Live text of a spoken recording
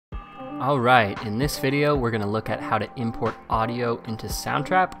Alright, in this video we're going to look at how to import audio into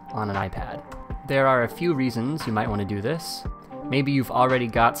Soundtrap on an iPad. There are a few reasons you might want to do this. Maybe you've already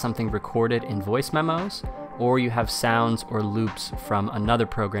got something recorded in voice memos, or you have sounds or loops from another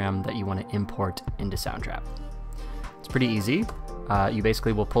program that you want to import into Soundtrap. It's pretty easy. You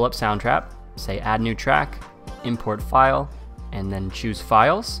basically will pull up Soundtrap, say add new track, import file, and then choose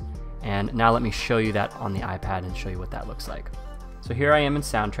files. And now let me show you that on the iPad and show you what that looks like. So here I am in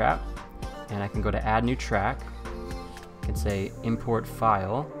Soundtrap, and I can go to add new track. I can say import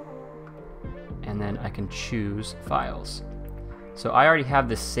file, and then I can choose files. So I already have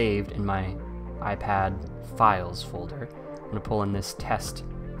this saved in my iPad files folder. I'm going to pull in this test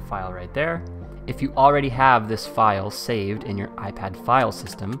file right there. If you already have this file saved in your iPad file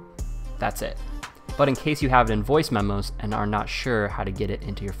system, that's it. But in case you have it in voice memos and are not sure how to get it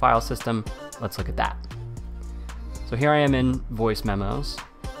into your file system, let's look at that. So here I am in voice memos.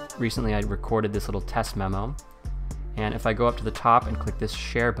 Recently I recorded this little test memo, and if I go up to the top and click this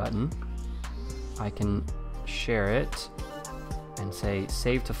share button, I can share it and say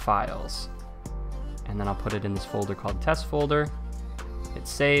save to files, and then I'll put it in this folder called test folder, hit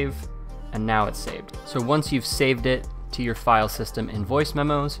save, and now it's saved. So once you've saved it to your file system in voice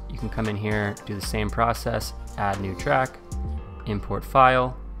memos, you can come in here, do the same process, add new track, import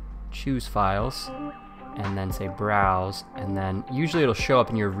file, choose files, and then say browse, and then usually it'll show up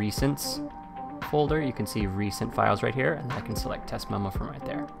in your recents folder. You can see recent files right here, and I can select test memo from right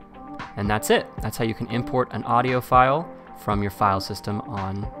there. And that's it. That's how you can import an audio file from your file system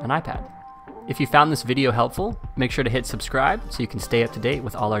on an iPad. If you found this video helpful, make sure to hit subscribe so you can stay up to date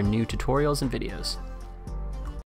with all our new tutorials and videos.